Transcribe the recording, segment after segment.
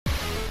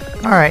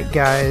Alright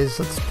guys,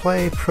 let's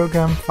play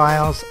Program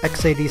Files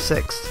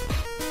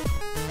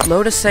x86.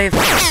 Load a save.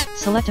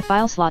 Select a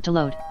file slot to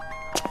load.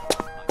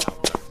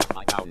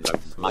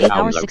 8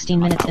 hours, 16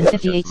 minutes, and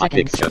 58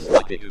 seconds. Alright.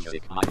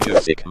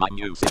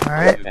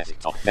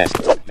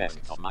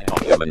 My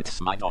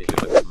documents, my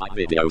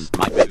videos,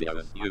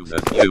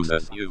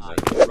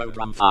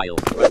 program files,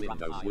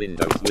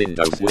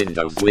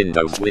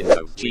 Windows,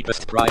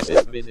 cheapest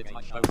prices,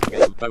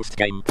 post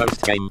game.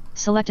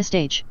 Select a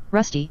stage.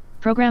 Rusty,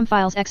 Program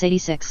Files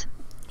x86.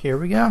 Here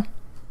we go.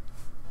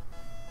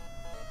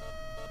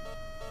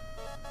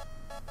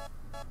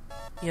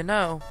 You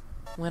know,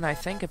 when I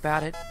think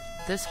about it,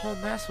 this whole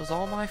mess was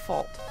all my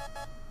fault.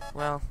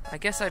 Well, I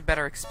guess I'd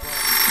better explain.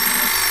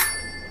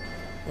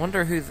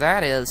 Wonder who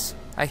that is.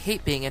 I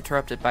hate being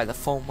interrupted by the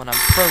phone when I'm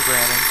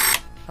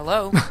programming.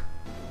 Hello?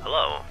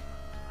 Hello.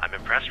 I'm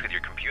impressed with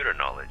your computer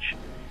knowledge.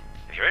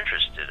 If you're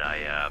interested, I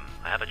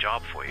have a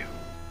job for you.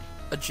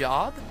 A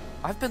job?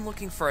 I've been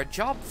looking for a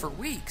job for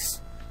weeks.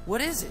 What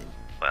is it?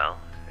 Well,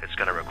 it's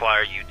gonna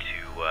require you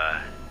to,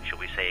 shall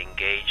we say,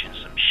 engage in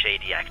some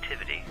shady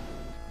activity.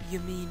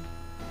 You mean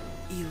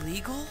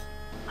illegal?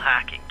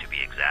 Hacking, to be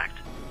exact.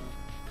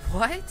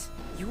 What?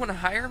 You want to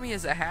hire me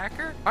as a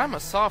hacker? I'm a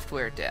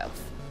software dev,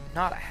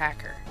 not a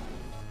hacker.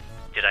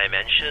 Did I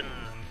mention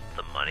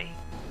the money?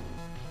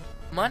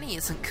 Money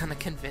isn't gonna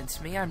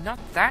convince me. I'm not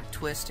that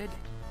twisted.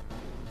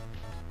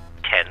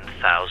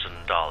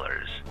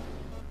 $10,000.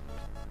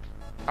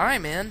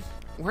 I'm in.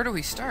 Where do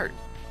we start?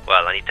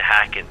 Well, I need to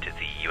hack into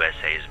the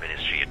USA's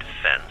Ministry of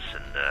Defense,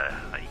 and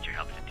I need your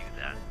help to do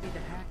that. I need to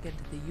hack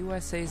into the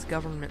USA's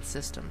government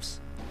systems.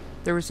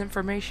 There was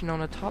information on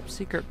a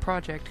top-secret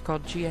project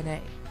called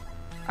GNA.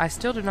 I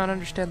still do not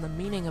understand the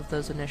meaning of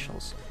those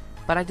initials,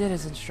 but I did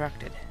as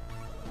instructed.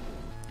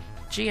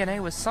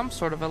 GNA was some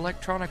sort of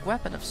electronic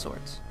weapon of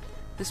sorts.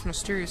 This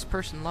mysterious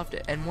person loved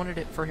it and wanted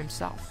it for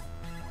himself,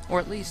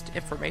 or at least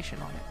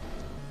information on it.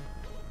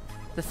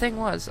 The thing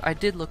was, I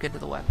did look into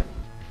the weapon.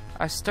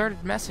 I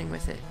started messing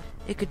with it.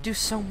 It could do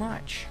so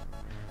much.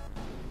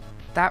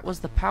 That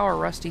was the power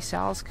Rusty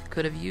Salsk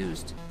could have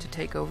used to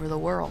take over the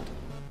world.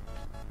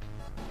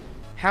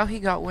 How he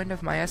got wind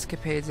of my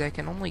escapades I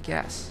can only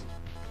guess.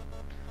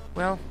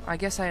 Well, I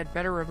guess I had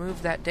better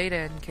remove that data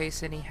in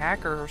case any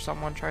hacker or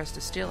someone tries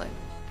to steal it.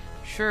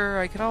 Sure,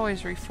 I could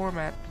always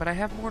reformat, but I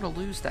have more to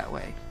lose that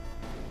way.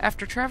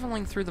 After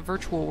traveling through the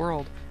virtual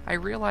world, I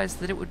realized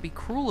that it would be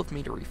cruel of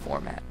me to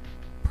reformat.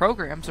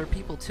 Programs are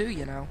people too,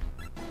 you know.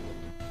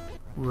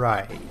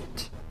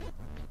 Right.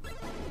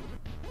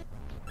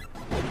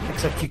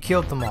 Except you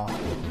killed them all.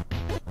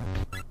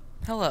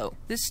 Hello.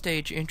 This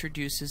stage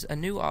introduces a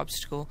new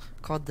obstacle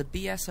called the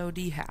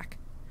BSOD hack.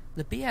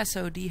 The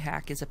BSOD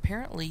hack is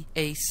apparently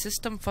a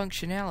system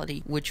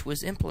functionality which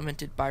was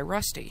implemented by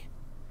Rusty.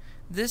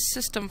 This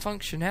system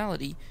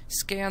functionality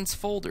scans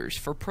folders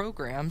for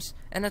programs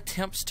and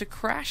attempts to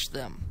crash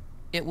them.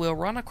 It will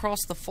run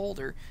across the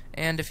folder,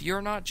 and if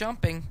you're not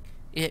jumping,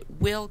 it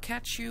will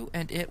catch you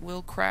and it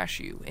will crash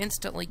you,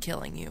 instantly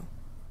killing you.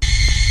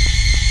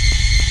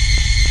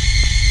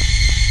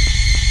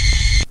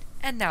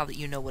 And now that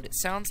you know what it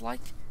sounds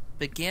like,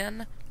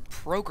 begin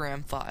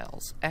Program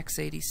Files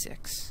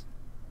x86.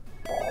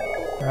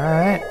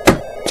 Alright.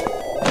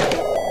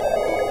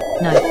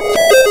 9.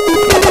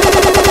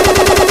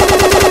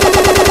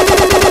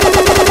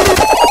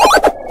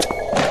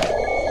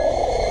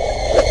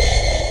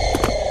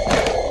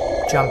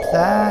 Jump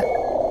that.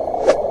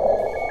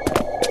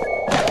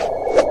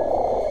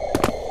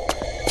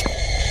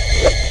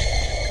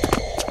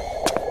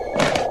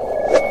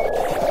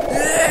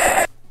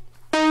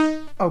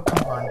 Oh,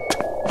 come on.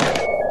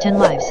 10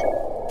 lives.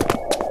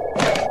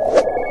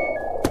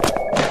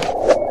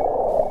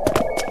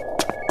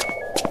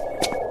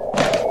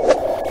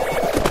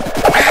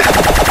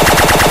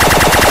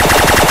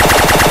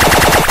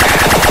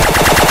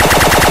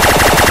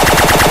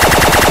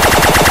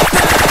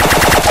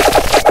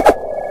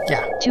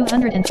 Yeah.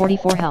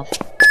 244 health.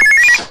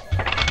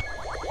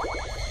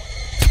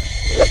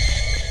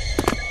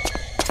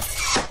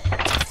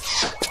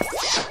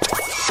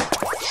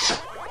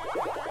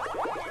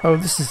 Oh,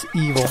 this is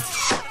evil.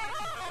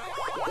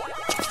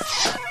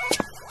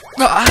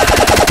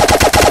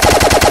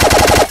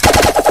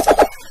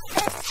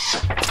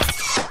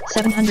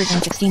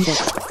 716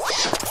 bits.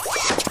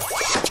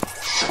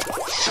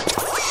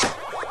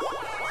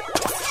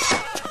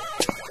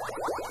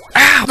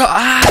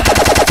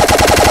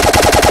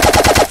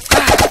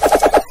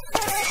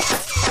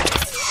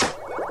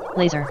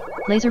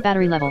 Laser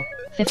battery level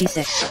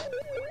 56.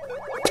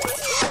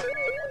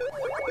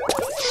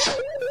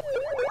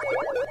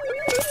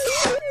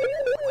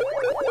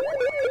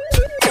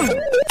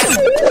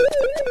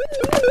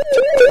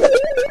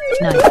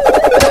 Nine.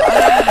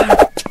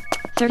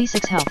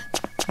 36 health.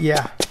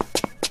 Yeah.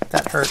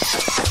 That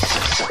hurts.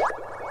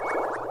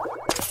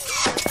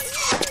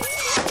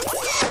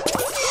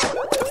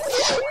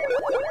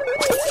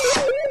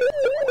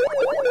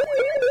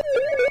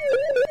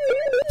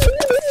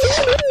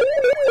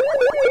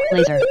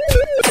 Laser.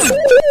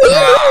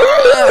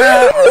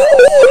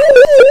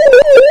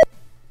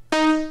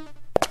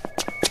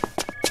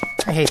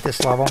 hate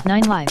this level.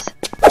 9 lives.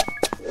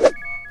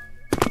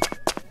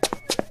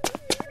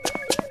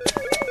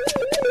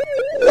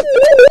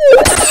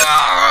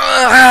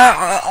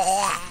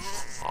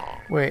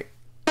 Wait.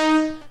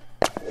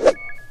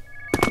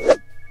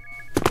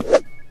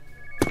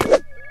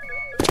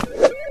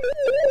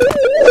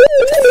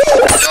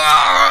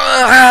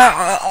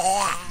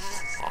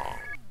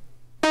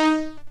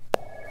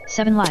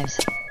 Seven lives.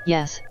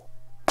 Yes.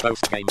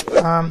 Post game.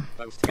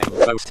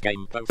 Post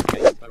game.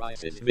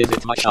 Prizes.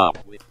 Visit my shop.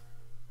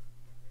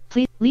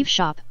 Please leave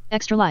shop.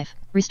 Extra life.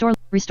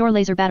 Restore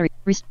laser battery.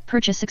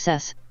 Purchase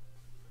success.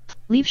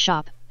 Leave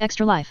shop.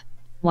 Extra life.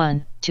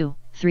 1, 2,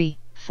 3,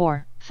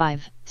 4,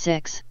 5,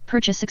 6.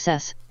 Purchase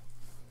success.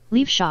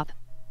 Leave shop.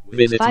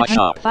 Visit my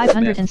shop.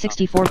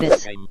 564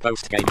 bits.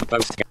 Post game.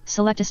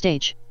 Select a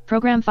stage.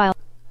 Program file.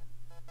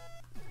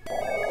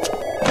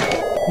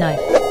 Knife.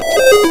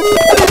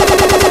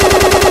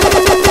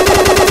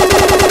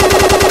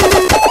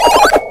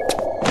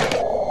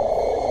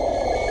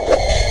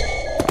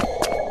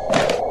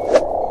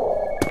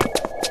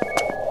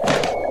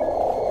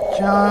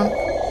 Jump.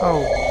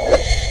 Oh.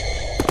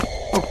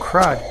 Oh,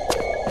 crud.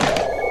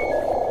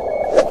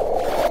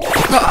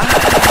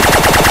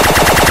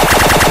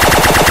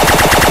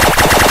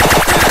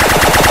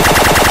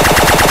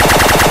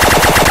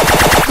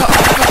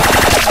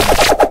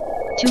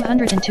 Two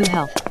 202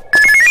 health.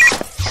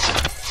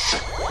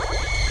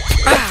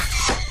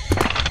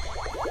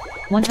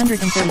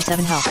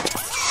 137 health.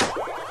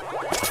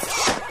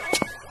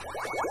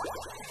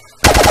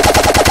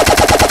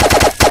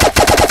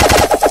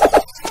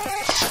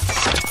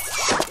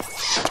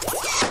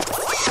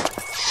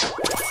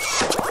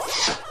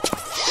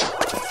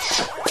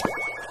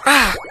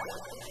 Ah!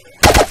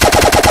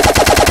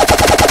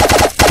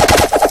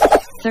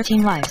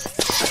 13 lives.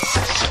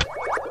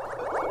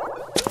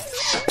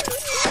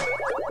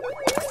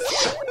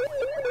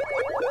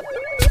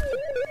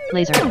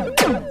 Laser.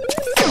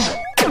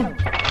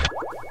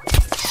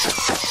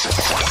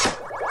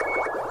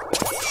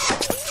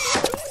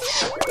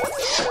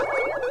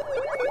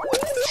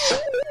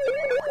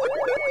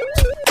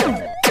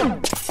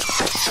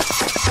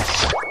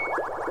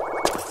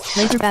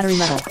 Laser battery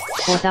level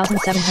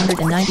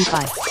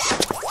 4795.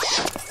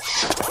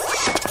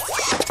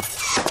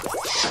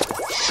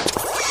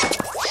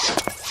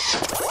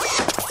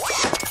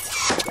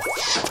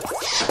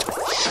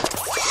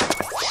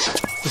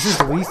 This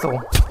is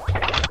lethal.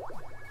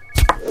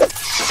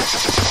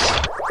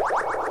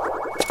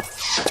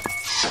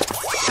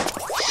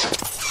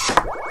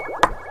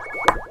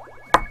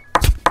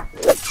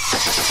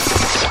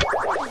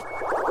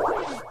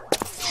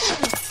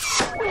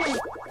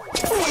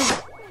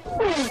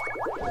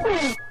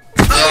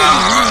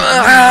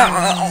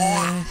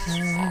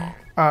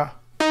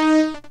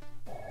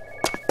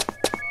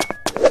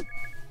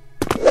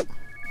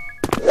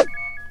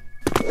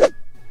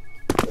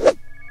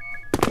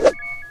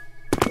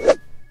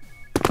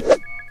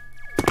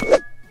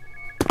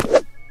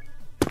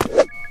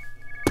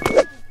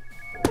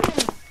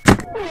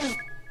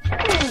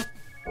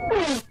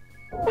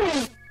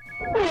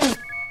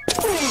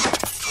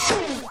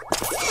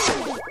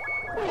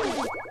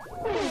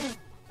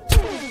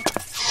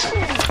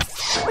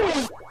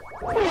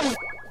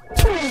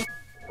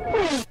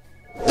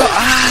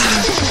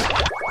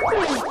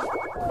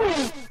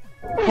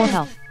 Four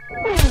health.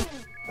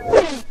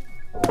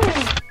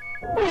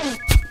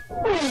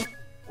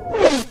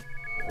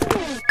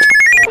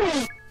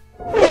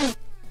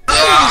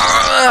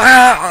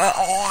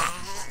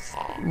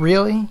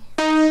 Really?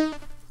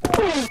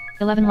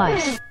 11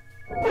 lives.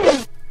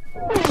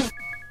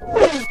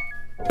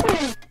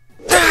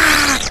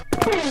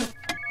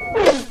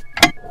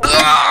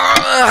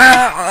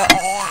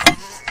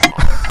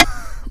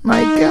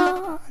 My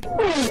God.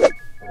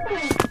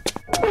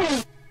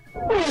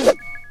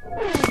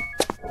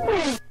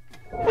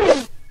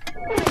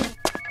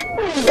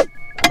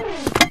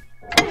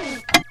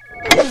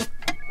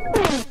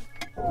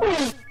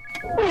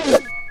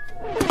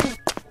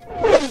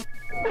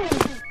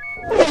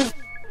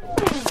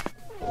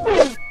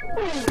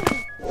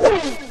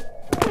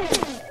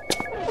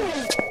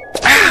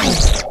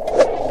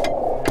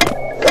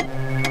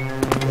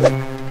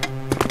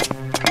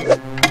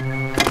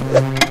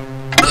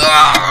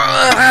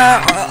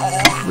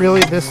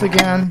 Really, this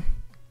again?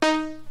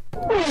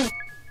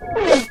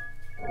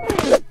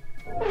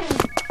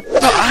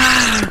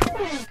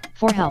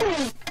 Four health.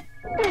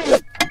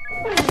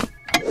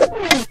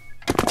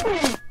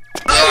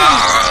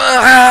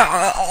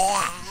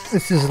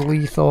 This is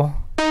lethal.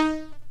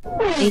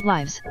 8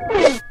 lives.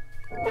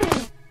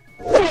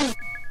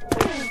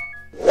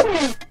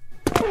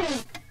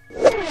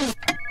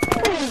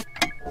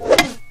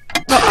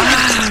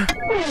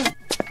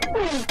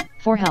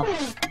 Four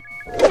health.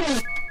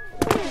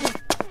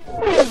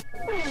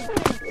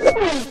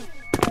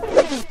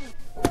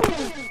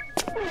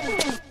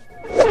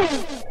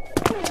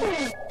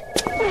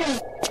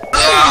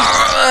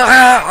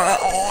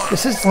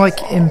 This is like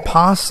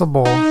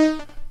impossible.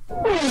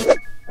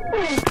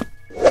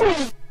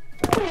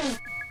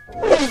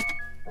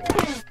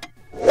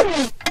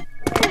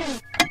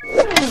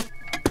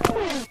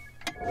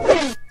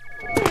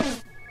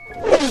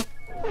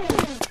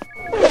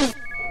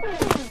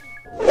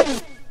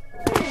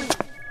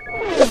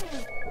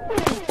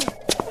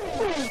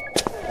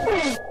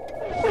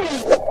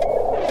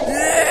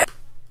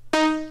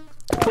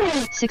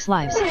 6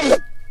 lives.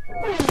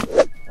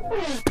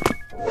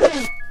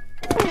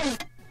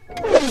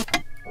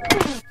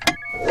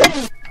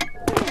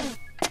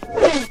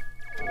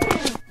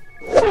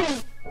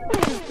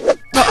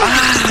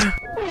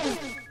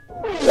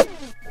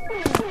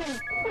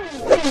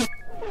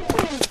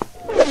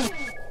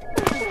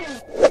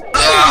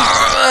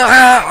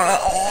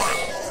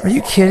 Are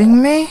you kidding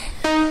me?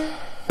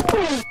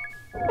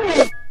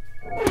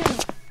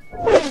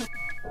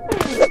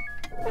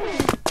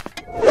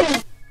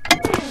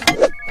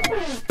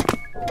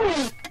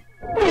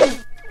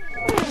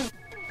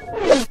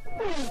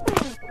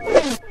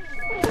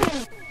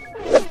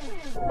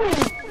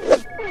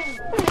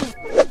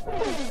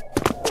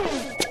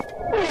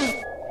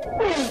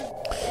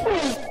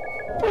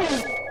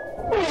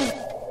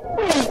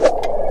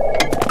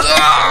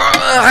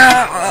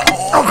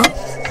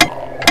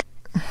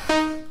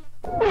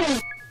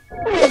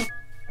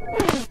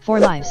 Four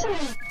lives.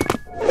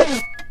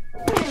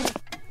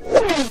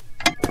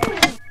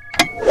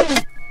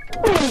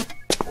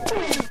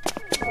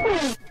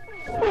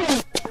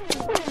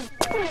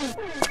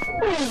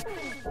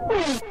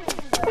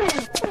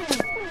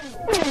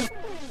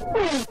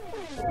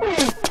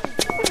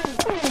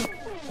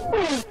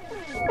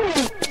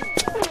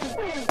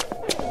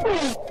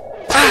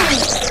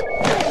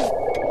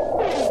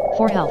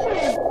 Four health.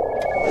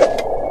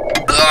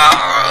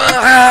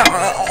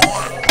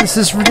 This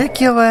is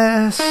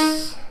ridiculous.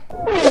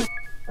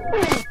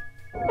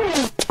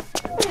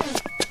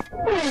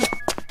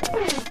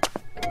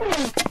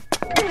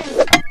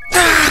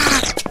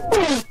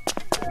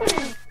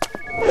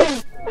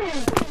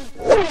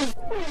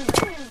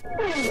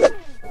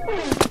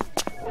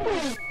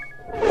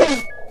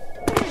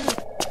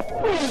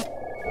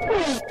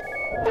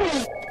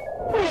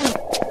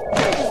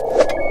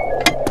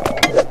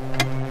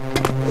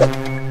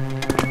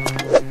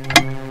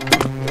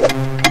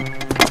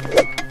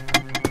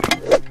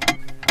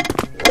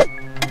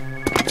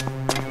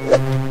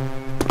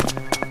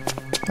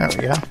 There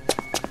we go.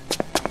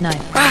 9.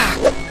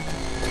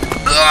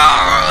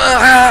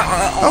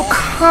 Oh,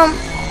 come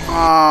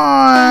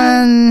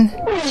on!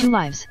 2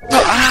 lives.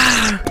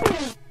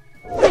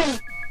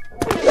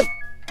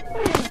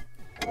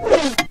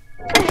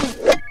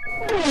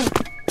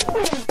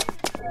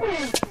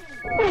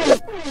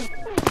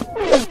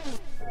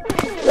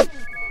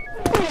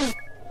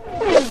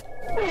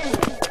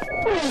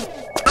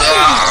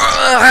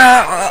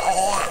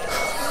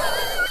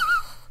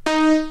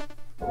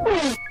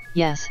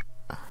 Yes.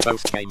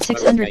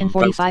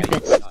 645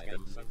 bits.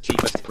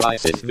 Cheapest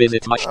prices.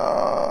 Visit my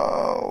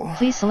Oh.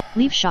 Please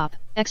leave shop,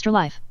 extra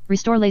life,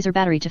 restore laser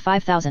battery to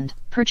 5000,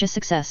 purchase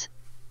success.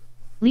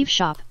 Leave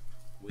shop,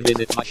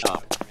 Visit my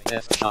shop.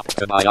 F shop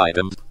to buy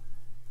items.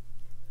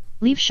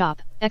 leave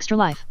shop, extra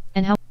life,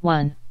 and how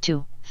 1,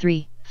 2,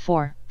 3,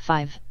 4,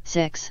 5,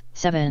 6,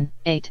 7,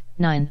 8,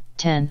 9,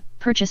 10,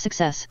 purchase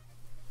success.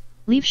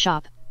 Leave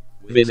shop,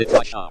 Visit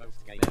my shop.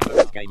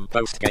 Post game,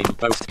 post game,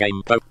 post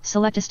game, post.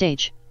 select a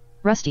stage.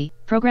 Rusty,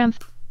 program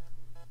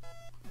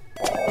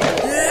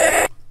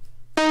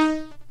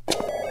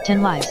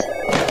 10 lives.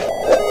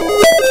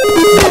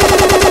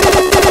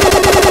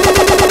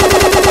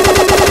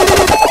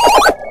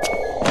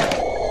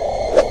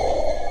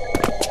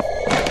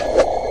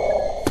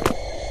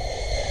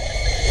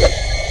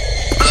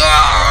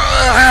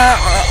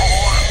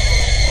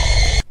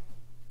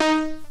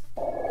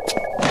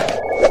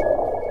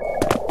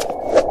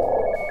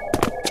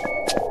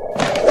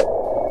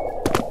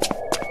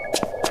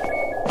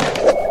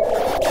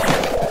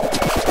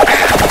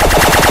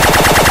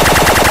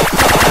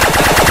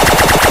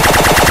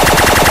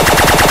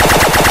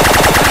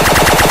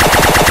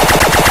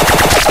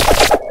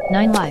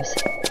 Nine lives.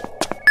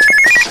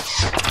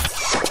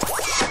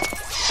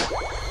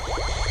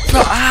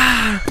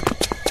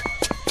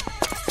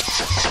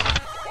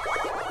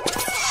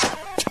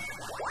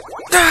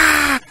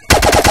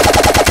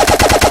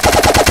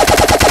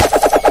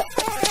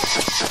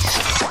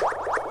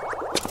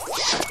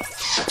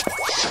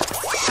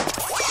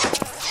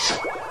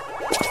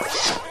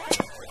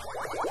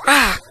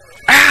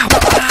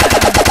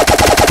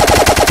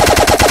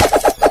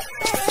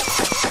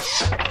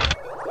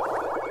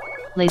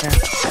 Laser.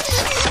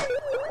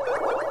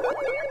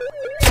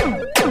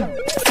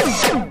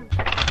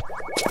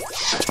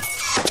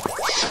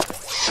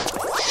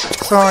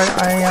 Sorry,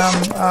 I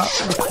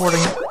am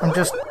recording. I'm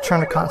just trying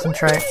to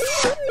concentrate.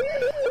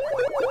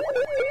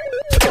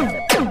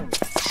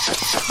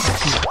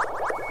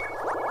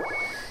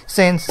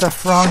 Saying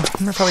stuff wrong.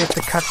 I'm gonna probably have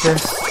to cut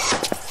this.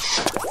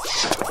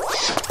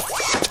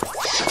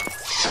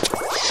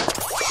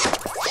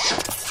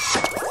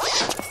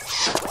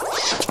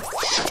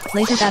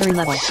 Laser battery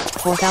level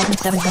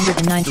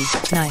 4790.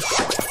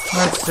 Nice.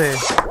 Let's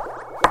see.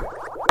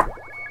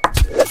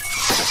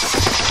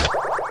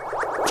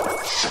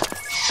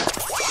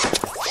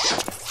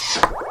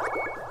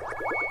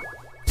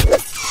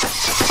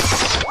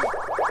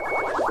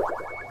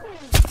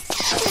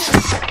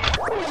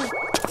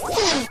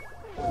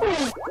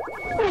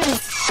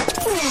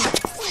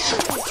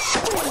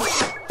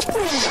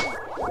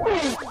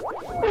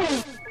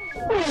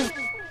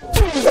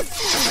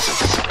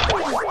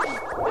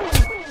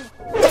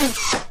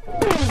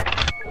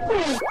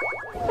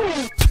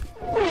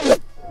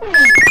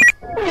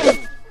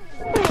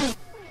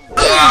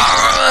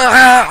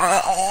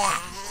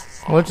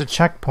 it's a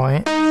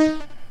checkpoint.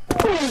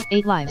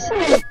 8 lives.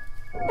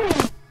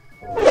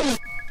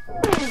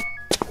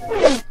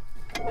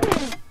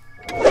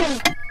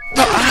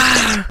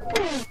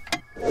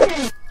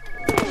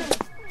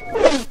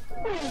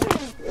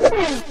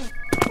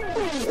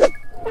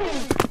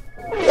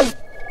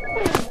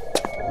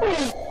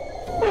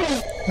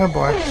 Oh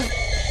boy.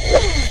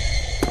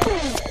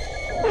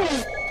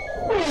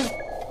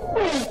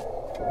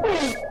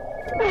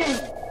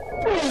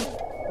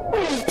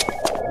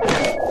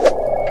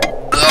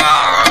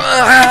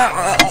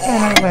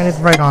 And I landed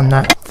right on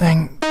that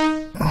thing.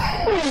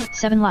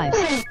 7 lives.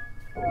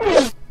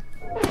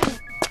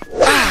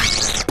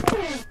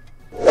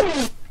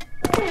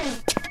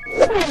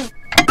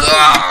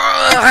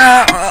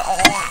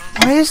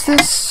 Why is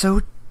this so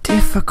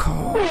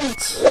difficult?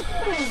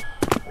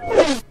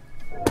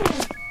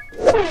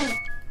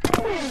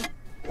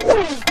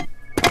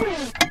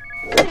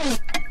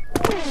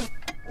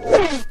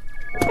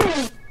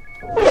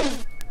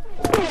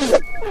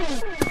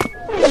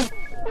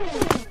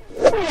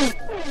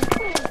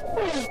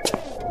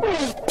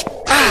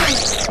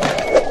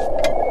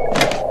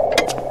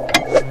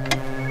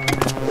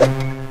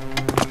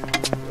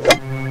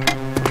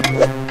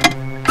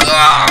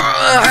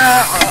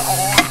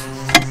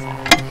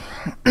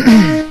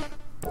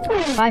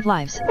 Five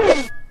lives.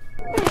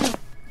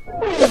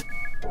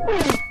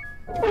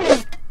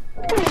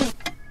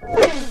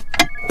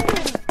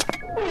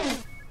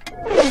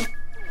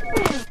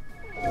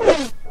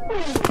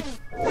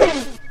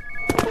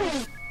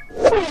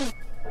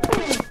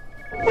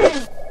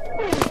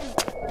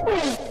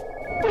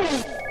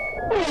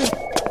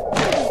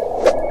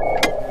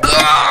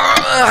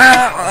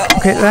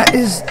 Okay, that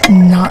is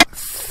not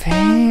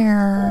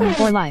fair.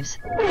 4 lives.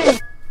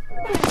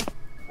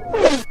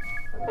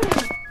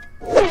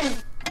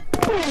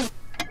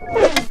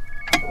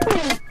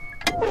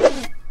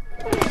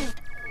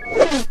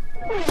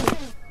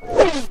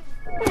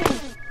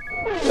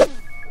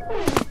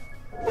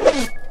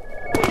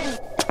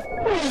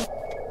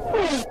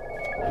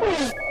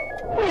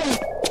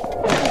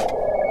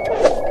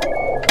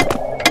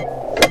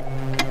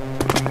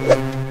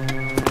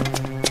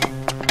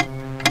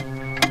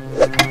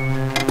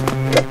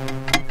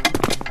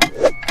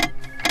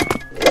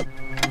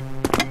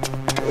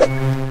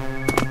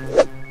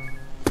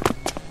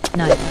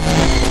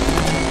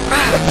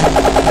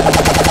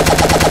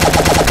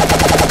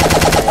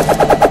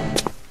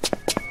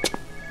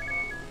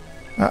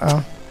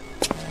 Uh-oh.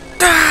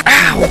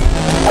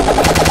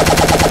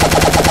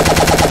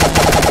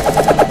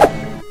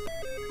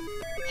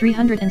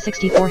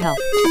 364 health.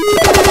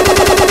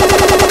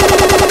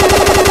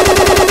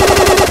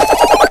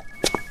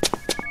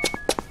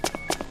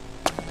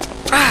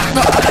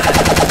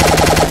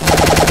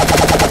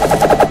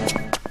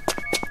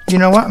 You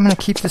know what? I'm gonna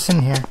keep this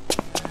in here.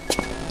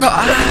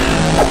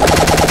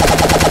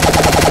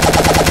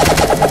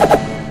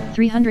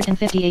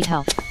 358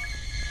 health.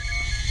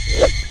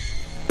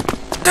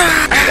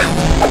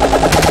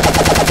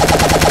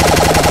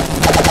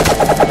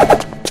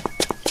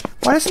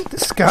 Why doesn't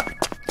this guy...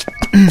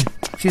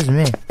 Excuse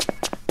me.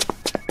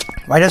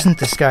 Why doesn't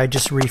this guy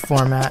just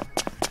reformat?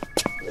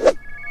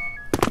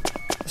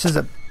 This is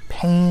a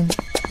pain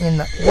in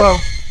the... Whoa!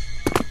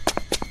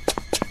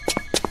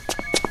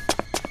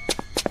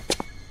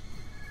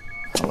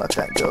 I'll let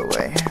that go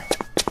away.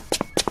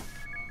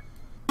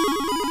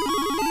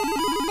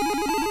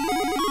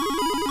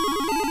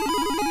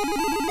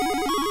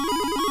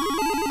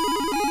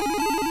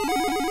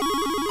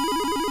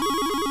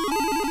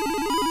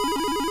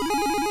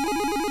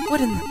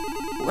 What in the...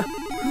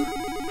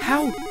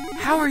 Who?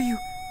 How are you?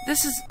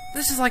 This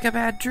is like a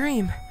bad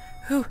dream.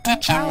 Who?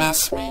 Did you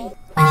miss me?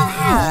 Well,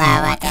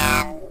 hello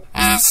again.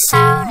 It's so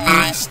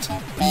nice to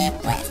be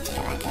with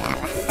you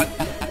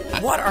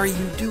again. What are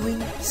you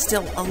doing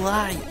still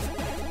alive?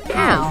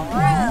 How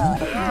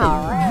rude,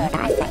 how rude.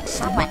 I think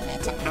someone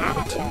needs an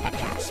attitude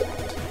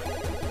adjustment.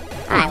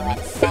 I would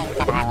think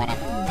that I would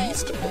at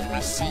least be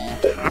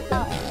received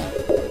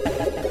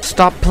happily.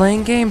 Stop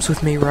playing games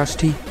with me,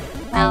 Rusty.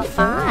 Well,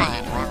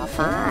 fine, well,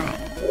 fine.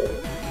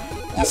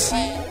 You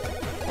see,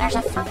 there's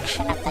a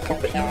function of the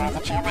computer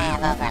that you may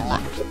have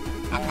overlooked,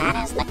 and that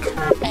is the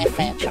copy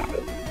feature.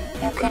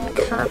 You can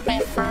copy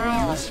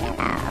files, you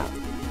know.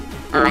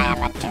 I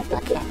am a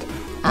duplicate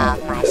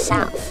of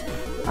myself,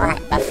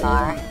 right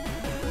before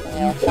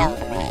you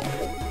killed me.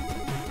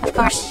 Of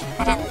course,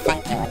 I didn't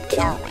think you would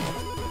kill me,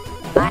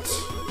 but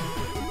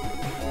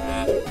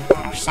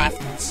better safe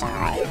than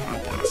sorry, I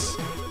guess.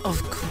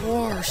 Of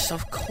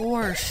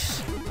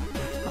course.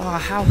 Oh,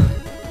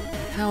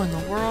 how in the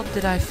world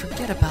did I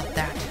forget about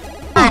that?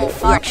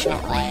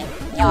 Unfortunately,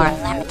 your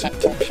limited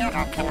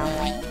computer can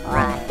only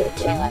run 2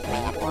 of me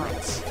at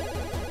once.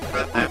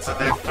 But that's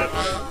enough for me.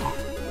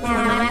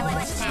 Now I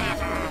would stand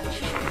around and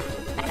chat,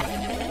 but if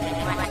you really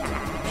want to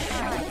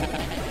show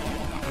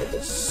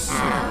you, so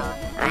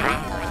I'm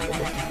going to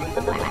retrieve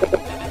the weapon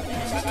and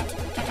use it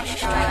to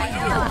destroy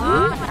you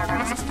along with the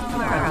rest of the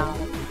world.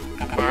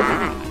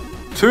 Goodbye.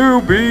 To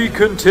be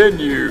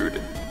continued.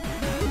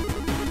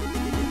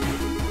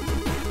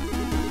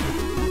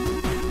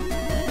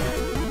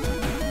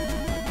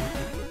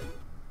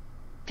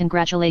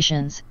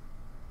 Congratulations.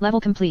 Level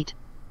complete.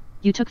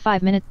 You took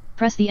 5 minutes.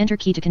 Press the enter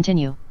key to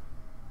continue.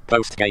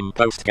 Post game,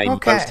 post game,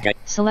 Okay. post game.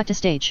 Select a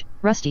stage.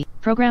 Rusty.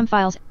 Program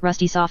files.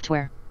 Rusty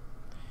software.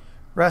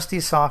 Rusty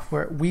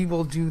software. We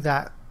will do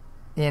that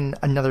in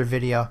another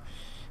video.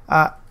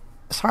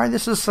 Sorry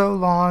this is so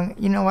long.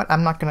 You know what?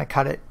 I'm not going to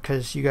cut it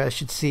because you guys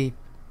should see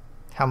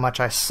how much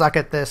I suck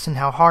at this and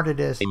how hard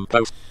it is. In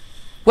post.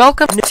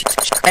 Welcome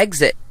to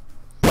exit.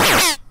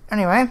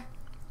 Anyway,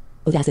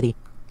 Audacity.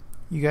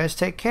 you guys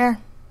take care.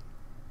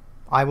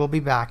 I will be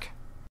back.